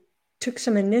you took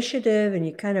some initiative and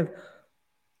you kind of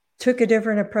took a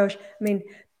different approach. I mean,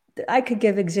 I could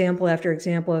give example after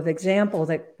example of example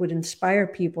that would inspire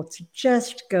people to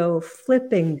just go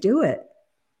flipping do it.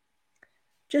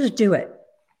 Just do it.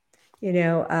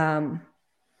 Here's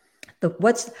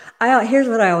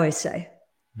what I always say.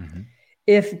 Mm-hmm.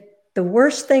 If the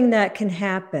worst thing that can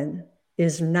happen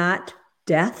is not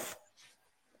death,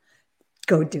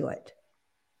 go do it.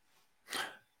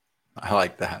 I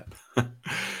like that.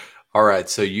 All right.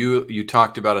 So you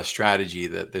talked about a strategy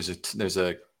that there's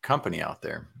a company out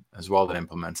there as well that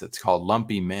implements it. It's called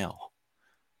Lumpy Mail.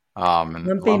 And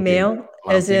Lumpy mail,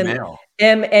 as Lumpy in Mail.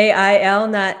 MAIL,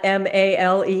 not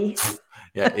MALE.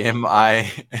 Yeah,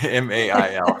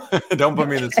 MAIL. Don't put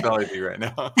me in the spelling bee right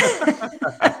now.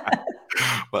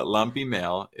 But Lumpy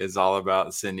Mail is all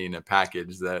about sending a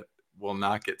package that will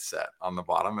not get set on the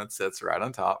bottom. It sits right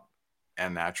on top,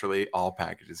 and naturally all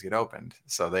packages get opened.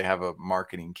 So they have a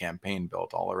marketing campaign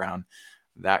built all around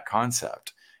that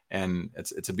concept. And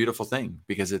it's a beautiful thing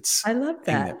because it's I love a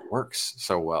thing that that. works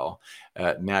so well.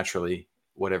 Naturally,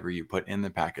 whatever you put in the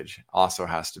package also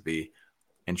has to be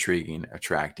intriguing,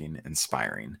 attracting,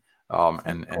 inspiring, Of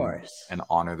and course.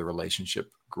 honor the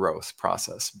relationship growth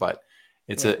process. But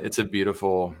Yeah. it's a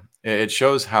beautiful. It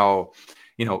shows how,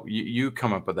 you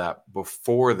come up with that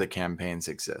before the campaigns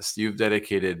exist. You've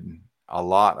dedicated a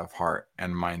lot of heart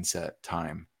and mindset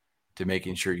time to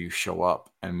making sure you show up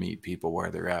and meet people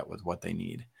where they're at with what they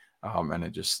need. And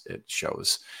it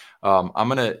shows. I'm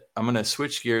gonna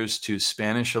switch gears to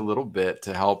Spanish a little bit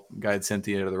to help guide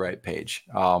Cynthia to the right page.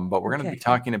 But we're gonna be Okay.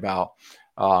 talking about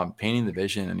painting the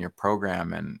vision in your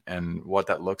program and what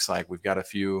that looks like. We got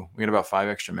about 5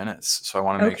 extra minutes, so I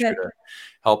want to make sure Okay. to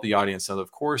help the audience know that,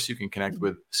 of course, you can connect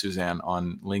with Suzanne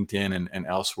on LinkedIn and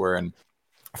elsewhere, and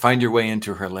find your way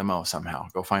into her limo somehow.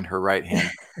 Go find her right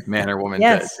hand man or woman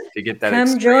Yes. to get that Come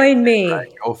experience. join Right?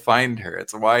 me. Go find her.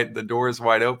 It's wide. The door is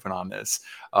wide open on this.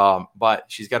 But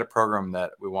she's got a program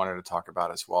that we wanted to talk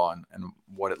about as well, and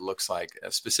what it looks like,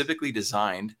 specifically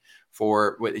designed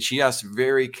for what she asked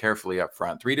very carefully up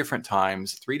front. 3 different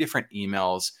times, 3 different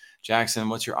emails. Jackson,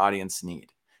 what's your audience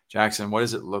need? Jackson, what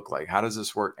does it look like? How does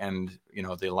this work? And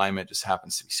the alignment just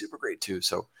happens to be super great too.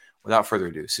 So without further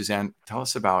ado, Suzanne, tell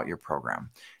us about your program.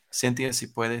 Cynthia, si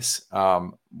puedes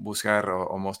buscar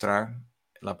o mostrar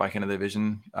la página de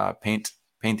Vision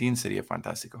Painting, sería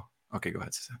fantástico. Okay, go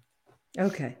ahead, Suzanne.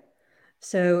 Okay.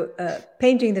 So,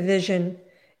 Painting the Vision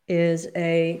is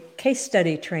a case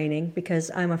study training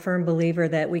because I'm a firm believer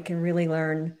that we can really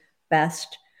learn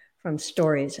best from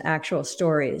stories, actual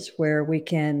stories, where we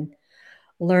can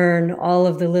learn all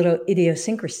of the little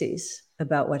idiosyncrasies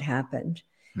about what happened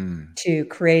to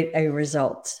create a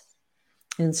result.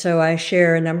 And so I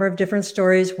share a number of different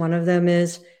stories. One of them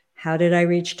is, how did I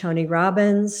reach Tony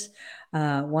Robbins?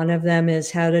 One of them is,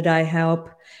 how did I help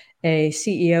a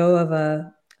CEO of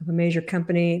a major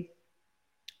company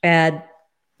add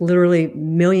literally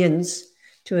millions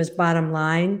to his bottom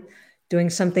line, doing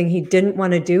something he didn't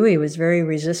want to do, he was very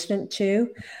resistant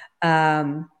to.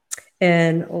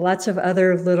 And lots of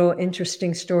other little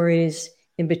interesting stories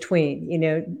in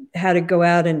between, how to go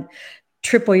out and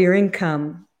triple your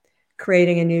income,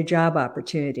 creating a new job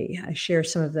opportunity. I share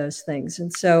some of those things.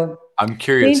 And so I'm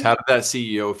curious, how did that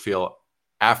CEO feel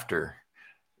after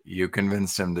you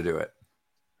convinced him to do it?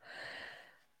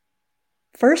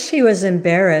 First, he was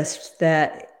embarrassed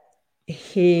that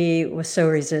he was so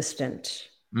resistant.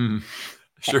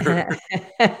 Sure.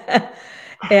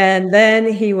 And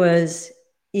then he was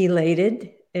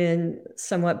elated and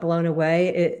somewhat blown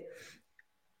away.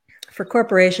 For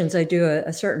corporations, I do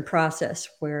a certain process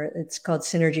where it's called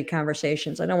synergy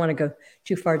conversations. I don't want to go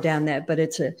too far down that, but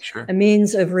it's a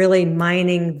means of really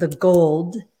mining the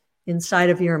gold inside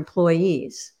of your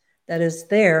employees that is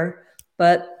there,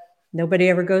 but nobody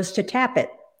ever goes to tap it.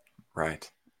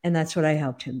 Right. And that's what I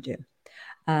helped him do.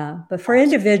 But for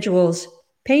individuals,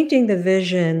 painting the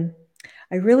vision,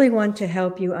 I really want to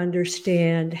help you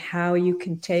understand how you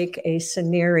can take a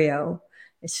scenario,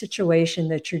 a situation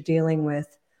that you're dealing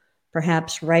with,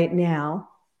 perhaps right now,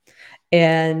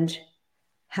 and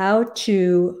how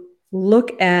to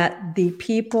look at the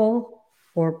people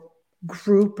or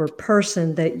group or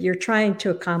person that you're trying to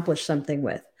accomplish something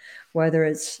with, whether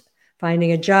it's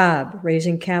finding a job,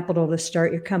 raising capital to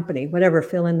start your company, whatever,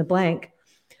 fill in the blank.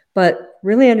 But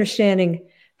really understanding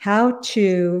how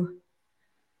to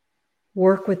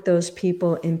work with those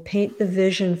people and paint the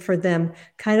vision for them,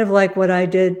 kind of like what I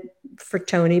did for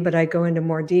Tony, but I go into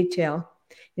more detail.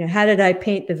 How did I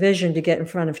paint the vision to get in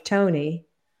front of Tony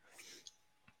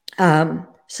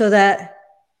so that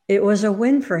it was a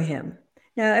win for him?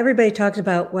 Now, everybody talks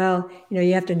about,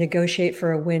 you have to negotiate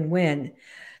for a win-win.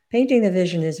 Painting the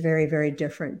vision is very, very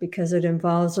different because it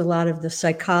involves a lot of the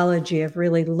psychology of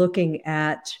really looking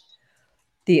at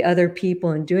the other people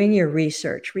and doing your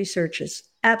research. Research is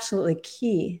absolutely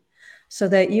key so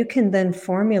that you can then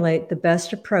formulate the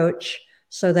best approach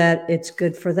so that it's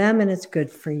good for them and it's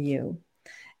good for you.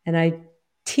 And I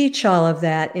teach all of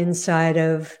that inside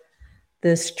of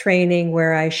this training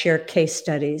where I share case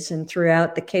studies. And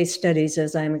throughout the case studies,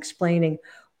 as I'm explaining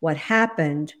what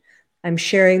happened, I'm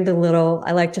sharing the little,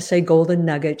 I like to say golden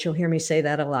nuggets. You'll hear me say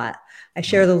that a lot. I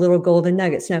share the little golden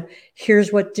nuggets. Now,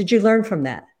 here's what did you learn from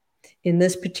that? In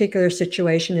this particular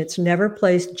situation, it's never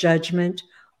placed judgment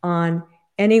on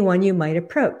anyone you might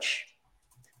approach.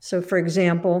 So, for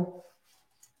example,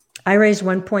 I raised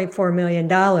 $1.4 million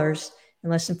in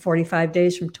less than 45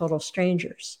 days from total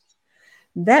strangers.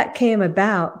 That came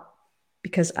about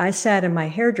because I sat in my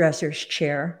hairdresser's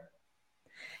chair,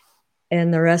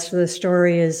 and the rest of the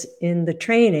story is in the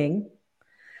training.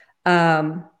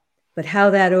 But how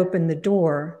that opened the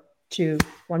door to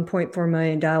 $1.4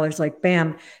 million, like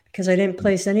bam, because I didn't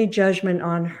place any judgment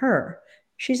on her.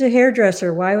 She's a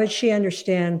hairdresser. Why would she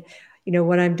understand,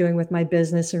 what I'm doing with my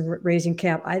business and raising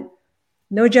cap?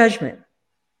 No judgment,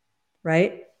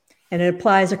 right? And it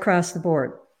applies across the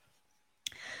board.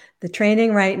 The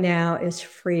training right now is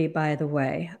free, by the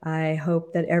way. I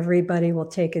hope that everybody will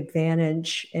take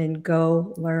advantage and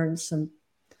go learn some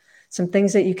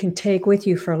things that you can take with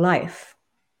you for life.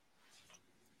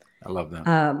 I love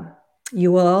that.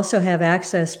 You will also have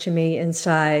access to me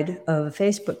inside of a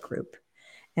Facebook group,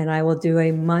 and I will do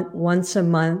a once a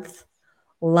month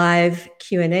live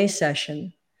Q&A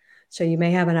session. So you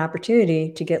may have an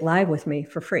opportunity to get live with me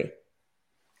for free.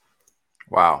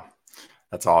 Wow.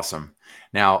 That's awesome.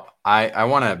 Now, I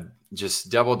want to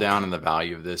just double down on the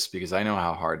value of this because I know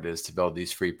how hard it is to build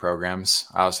these free programs.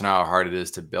 I also know how hard it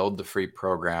is to build the free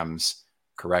programs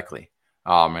correctly,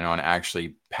 and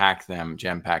actually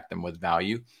jam pack them with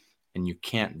value. And you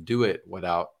can't do it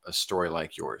without a story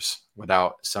like yours,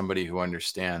 without somebody who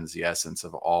understands the essence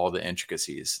of all the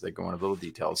intricacies that go into little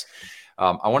details.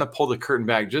 I want to pull the curtain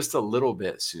back just a little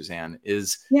bit, Suzanne.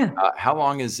 How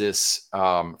long is this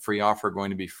free offer going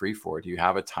to be free for? Do you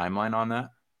have a timeline on that?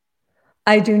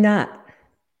 I do not.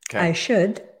 Okay. I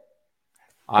should.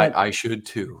 I should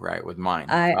too, right, with mine.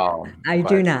 I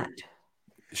do not.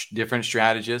 Different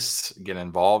strategists get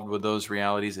involved with those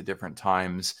realities at different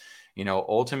times.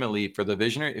 Ultimately for the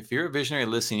visionary, if you're a visionary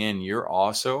listening in, you're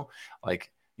also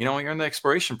you're in the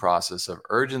exploration process of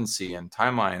urgency and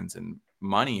timelines and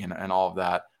money and all of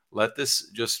that. Let this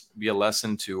just be a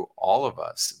lesson to all of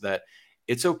us that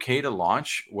it's okay to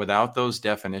launch without those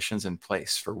definitions in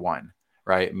place. For one,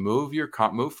 right? Move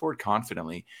forward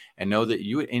confidently and know that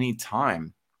you at any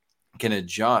time can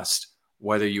adjust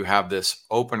whether you have this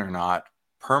open or not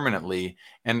permanently.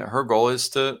 And her goal is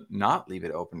to not leave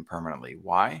it open permanently.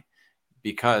 Why?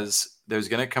 Because there's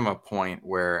going to come a point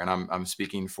where, and I'm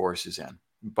speaking for Suzanne,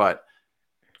 but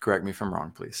correct me if I'm wrong,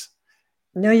 please.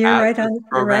 No, you're right on.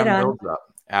 You're right on.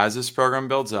 As this program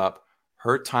builds up,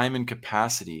 her time and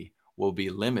capacity will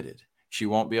be limited. She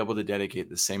won't be able to dedicate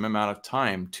the same amount of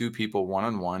time to people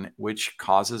one-on-one, which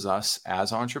causes us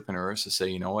as entrepreneurs to say,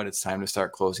 you know what, it's time to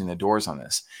start closing the doors on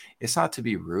this. It's not to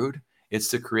be rude. It's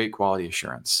to create quality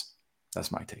assurance.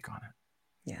 That's my take on it.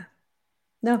 Yeah.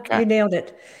 No, okay. You nailed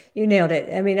it. You nailed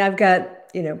it. I mean, I've got,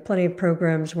 plenty of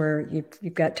programs where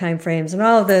you've got time frames and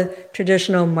all of the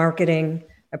traditional marketing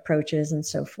approaches and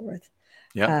so forth.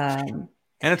 Yeah.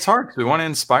 And it's hard because we want to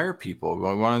inspire people. We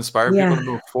want to inspire people to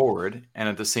move forward. And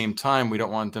at the same time, we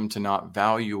don't want them to not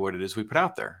value what it is we put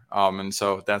out there. And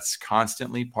so that's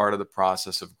constantly part of the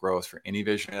process of growth for any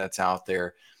visionary that's out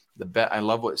there. I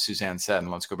love what Suzanne said.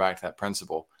 And let's go back to that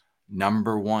principle.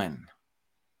 Number one,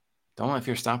 don't let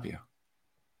fear stop you.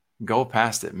 Go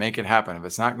past it. Make it happen. If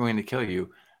it's not going to kill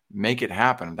you, make it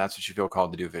happen. That's what you feel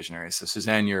called to do, visionary. So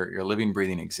Suzanne, you're a living,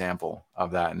 breathing example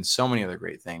of that and so many other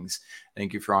great things.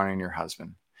 Thank you for honoring your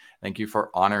husband. Thank you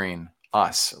for honoring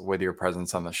us with your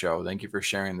presence on the show. Thank you for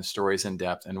sharing the stories in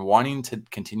depth and wanting to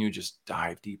continue just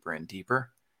dive deeper and deeper.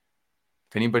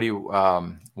 If anybody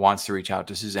wants to reach out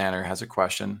to Suzanne or has a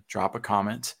question, drop a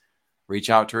comment, reach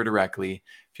out to her directly.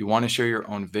 If you want to share your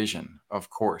own vision, of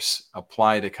course,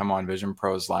 apply to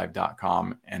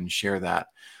comeonvisionproslive.com and share that.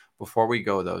 Before we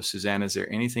go, though, Suzanne, is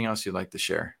there anything else you'd like to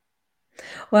share?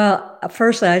 Well,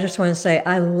 firstly, I just want to say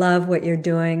I love what you're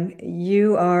doing.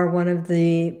 You are one of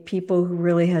the people who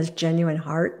really has genuine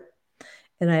heart.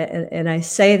 And I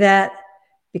say that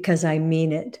because I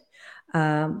mean it.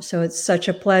 So it's such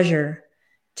a pleasure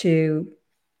to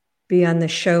be on the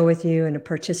show with you and to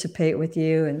participate with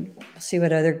you and see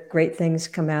what other great things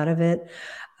come out of it.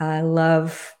 I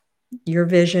love your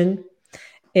vision.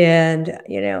 And,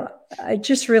 I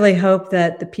just really hope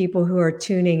that the people who are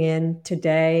tuning in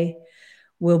today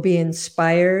will be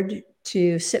inspired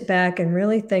to sit back and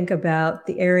really think about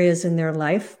the areas in their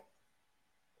life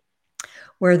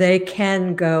where they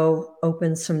can go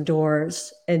open some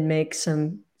doors and make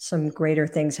some greater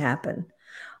things happen,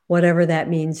 whatever that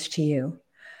means to you.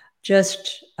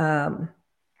 Just don't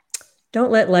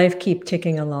let life keep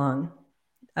ticking along.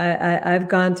 I've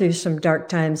gone through some dark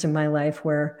times in my life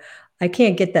where I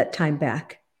can't get that time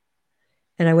back,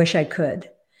 and I wish I could.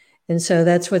 And so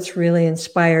that's what's really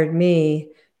inspired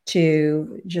me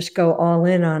to just go all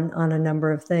in on a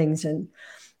number of things. And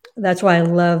that's why I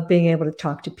love being able to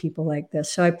talk to people like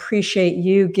this. So I appreciate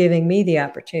you giving me the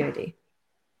opportunity.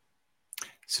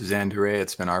 Suzanne Duret,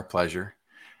 it's been our pleasure.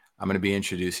 I'm going to be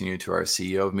introducing you to our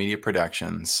CEO of Media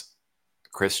Productions,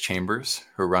 Chris Chambers,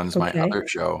 who runs my other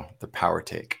show, The Power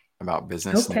Take, about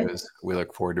business news. We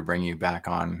look forward to bringing you back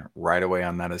on right away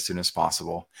on that as soon as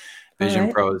possible.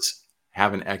 Vision Pros,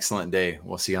 have an excellent day.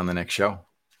 We'll see you on the next show.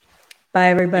 Bye,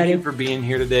 everybody. Thank you for being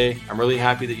here today. I'm really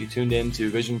happy that you tuned in to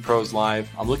Vision Pros Live.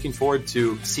 I'm looking forward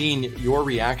to seeing your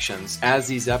reactions as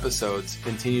these episodes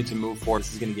continue to move forward.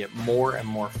 This is going to get more and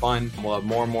more fun. We'll have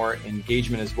more and more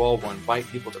engagement as well. We'll invite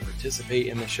people to participate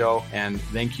in the show. And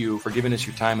thank you for giving us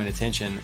your time and attention.